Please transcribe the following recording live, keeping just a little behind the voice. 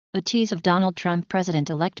A tease of Donald Trump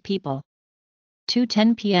president-elect people.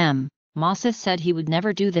 2:10 p.m. Masa said he would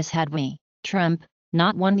never do this had we, Trump,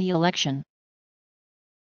 not won the election.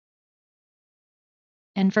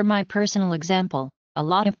 And for my personal example, a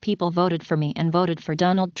lot of people voted for me and voted for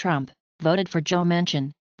Donald Trump, voted for Joe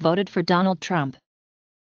Manchin, voted for Donald Trump.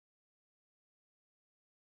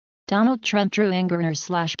 Donald Trump drew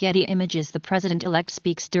Getty Images. The president-elect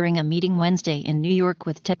speaks during a meeting Wednesday in New York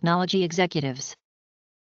with technology executives.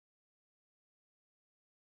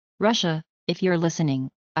 Russia, if you're listening,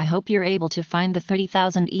 I hope you're able to find the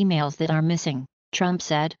 30,000 emails that are missing, Trump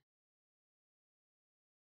said.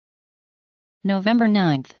 November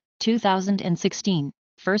 9, 2016,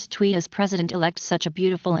 first tweet as president-elect. Such a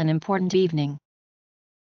beautiful and important evening.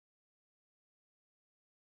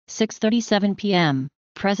 6:37 p.m.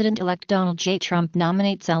 President-elect Donald J. Trump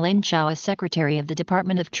nominates Elaine Chao as Secretary of the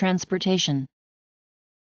Department of Transportation.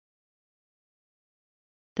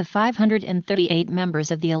 The 538 members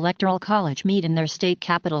of the Electoral College meet in their state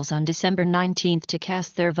capitals on December 19 to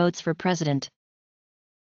cast their votes for president.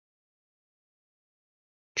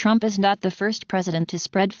 Trump is not the first president to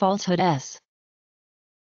spread falsehoods.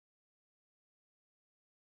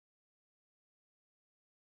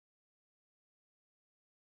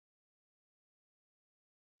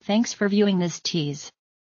 Thanks for viewing this tease.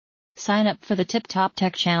 Sign up for the Tip Top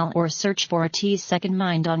Tech channel or search for a Tease Second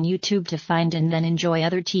Mind on YouTube to find and then enjoy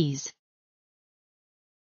other tease.